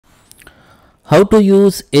How to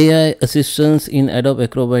use AI assistants in Adobe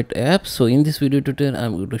Acrobat app. So in this video tutorial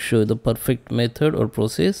I'm going to show you the perfect method or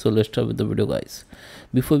process. So let's start with the video, guys.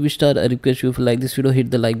 Before we start, I request you, if you like this video, hit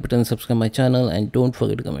the like button, subscribe my channel, and don't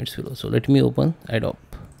forget to comment below. So let me open Adobe.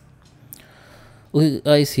 Okay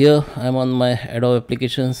guys, here I'm on my Adobe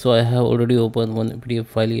application. So I have already opened one PDF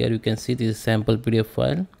file. Here you can see this sample PDF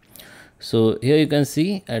file. So here you can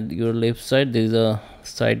see at your left side there is a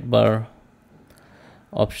sidebar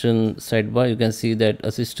option. Sidebar, you can see that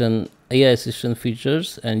AI assistant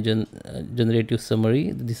features and generative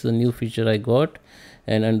summary. This is a new feature I got.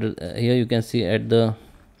 And under here you can see at the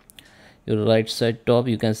your right side top,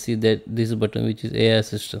 you can see that this button which is AI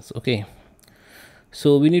assistance. Okay,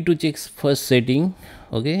 so we need to check first setting.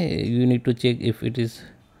 Okay, you need to check if it is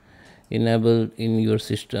enabled in your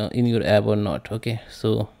system, in your app or not. Okay,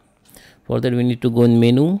 so for that we need to go in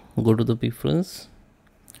menu, go to the preference.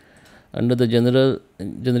 Under the general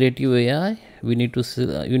generative AI, we need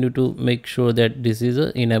to you need to make sure that this is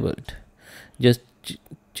enabled. Just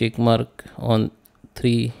check mark on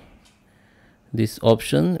this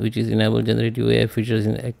option which is enable generative AI features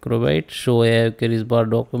in Acrobat, show AI queries bar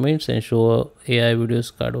documents, and show AI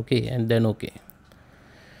videos card. Okay, and then okay.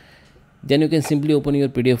 Then you can simply open your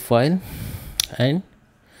PDF file and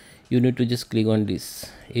you need to just click on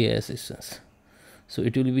this AI assistance. So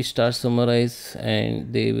it will be start summarize,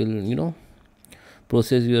 and they will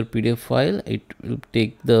process your PDF file. It will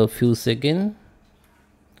take the few seconds.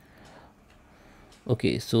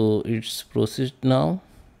 Okay, so it's processed now.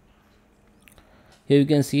 Here you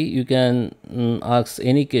can see you can ask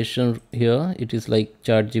any question here. It is like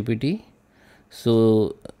ChatGPT.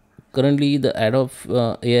 So currently the Adobe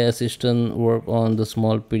AI assistant work on the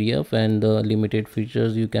small PDF and the limited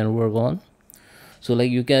features you can work on. So like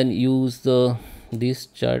you can use this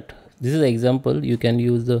chart. This is an example. You can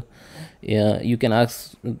use you can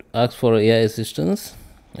ask for AI assistance.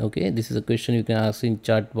 Okay, this is a question you can ask in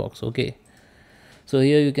chat box. Okay, so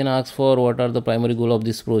here you can ask for what are the primary goal of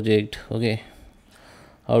this project. Okay,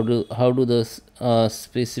 how do the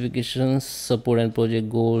specifications support and project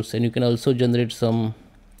goals, and you can also generate some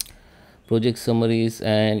project summaries,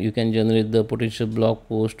 and you can generate the potential blog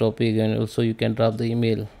post topic, and also you can draft the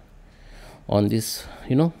email on this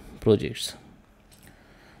projects.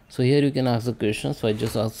 So here you can ask the question. So I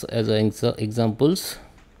just ask as examples.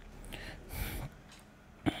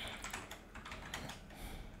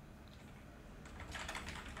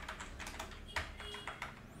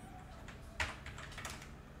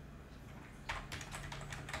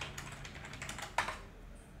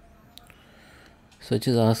 So I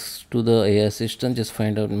just ask to the AI assistant, just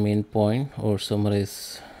find out main point or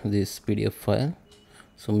summarize this PDF file.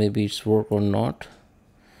 So maybe it's work or not.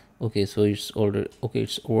 Okay, so it's already okay,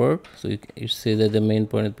 it's work. So it says that the main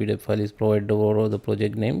point of PDF file is provide the overall the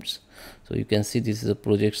project names. So you can see this is the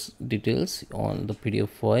project's details on the PDF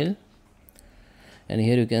file, and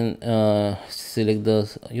here you can select the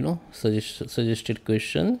suggested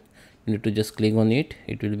question. You need to just click on it.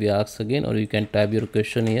 It will be asked again, or you can type your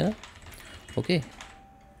question here. Okay,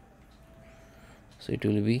 so it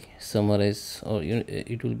will be summarize, or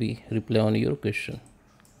it will be reply on your question.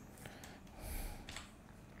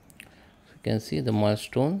 You can see the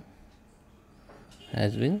milestone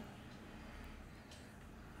has been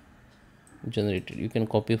generated. You can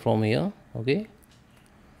copy from here. Okay,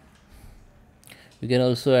 you can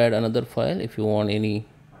also add another file if you want any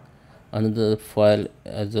another file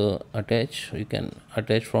as a attach. You can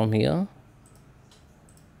attach from here.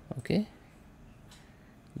 Okay,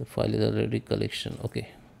 the file is already collection. Okay,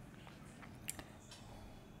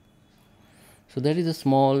 so that is a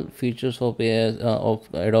small features of AI of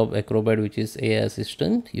Adobe Acrobat, which is AI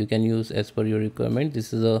assistant. You can use as per your requirement.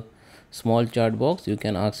 This is a small chat box. You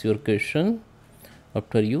can ask your question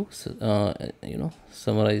after you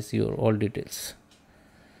summarize your all details.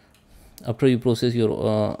 After you process your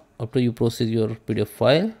PDF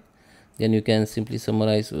file, then you can simply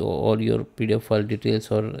summarize all your PDF file details,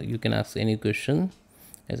 or you can ask any question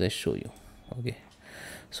as I show you. Okay,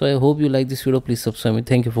 so I hope you like this video. Please subscribe me.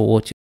 Thank you for watching.